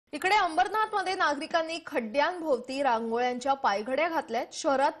इकडे अंबरनाथमध्ये नागरिकांनी खड्ड्यांभोवती रांगोळ्यांच्या पायघड्या घातल्यात।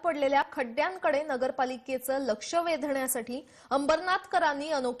 शहरात पडलेल्या खड्ड्यांकडे नगरपालिकेचं लक्ष वेधण्यासाठी अंबरनाथकरांनी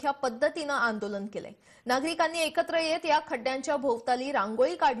अनोख्या पद्धतीने आंदोलन केलंय। नागरिकांनी एकत्र येत या खड्ड्यांच्या भोवताली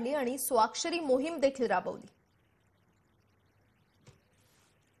रांगोळी काढली आणि स्वाक्षरी मोहीम देखील राबवली।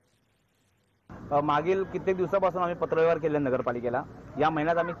 मागील कित्येक दिवसापासून आम्ही पत्रव्यवहार केले नगरपालिकेला। या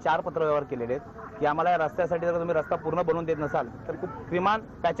महिन्यात आम्ही 4 पत्रव्यवहार केलेले आहेत की आम्हाला या रस्त्यासाठी जर तुम्ही रस्ता पूर्ण बनवून देत नसाल तर किमान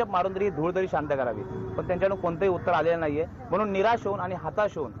पॅचअप मारून तरी धूळ तरी शांत करावी, पण त्यांच्याकडून कोणतेही उत्तर आलेलं नाहीये। म्हणून निराश होऊन आणि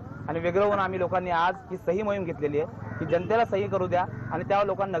हताश होऊन आणि वेगळं होऊन आम्ही लोकांनी आज ही सही मोहीम घेतलेली आहे की जनतेला सही करू द्या आणि त्या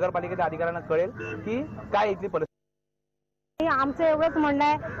लोकांना नगरपालिकेच्या अधिकाऱ्यांना कळेल की काय इथली परिस्थिती। आमचं एवढंच म्हणणं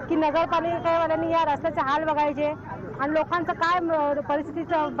आहे की नगरपालिकेवाल्यांनी या रस्त्याचे हाल बघायचे आणि लोकांचं काय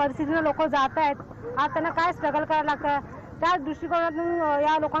परिस्थितीने लोक जात आहेत, आज त्यांना काय स्ट्रगल करायला लागतं, त्या दृष्टिकोनातून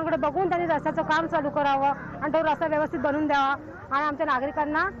या लोकांकडे बघून त्यांनी रस्त्याचं काम चालू करावं आणि तो रस्ता व्यवस्थित बनवून द्यावा आणि आमच्या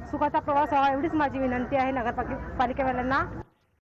नागरिकांना सुखाचा प्रवास व्हावा एवढीच माझी विनंती आहे नगरपालिकेवाल्यांना।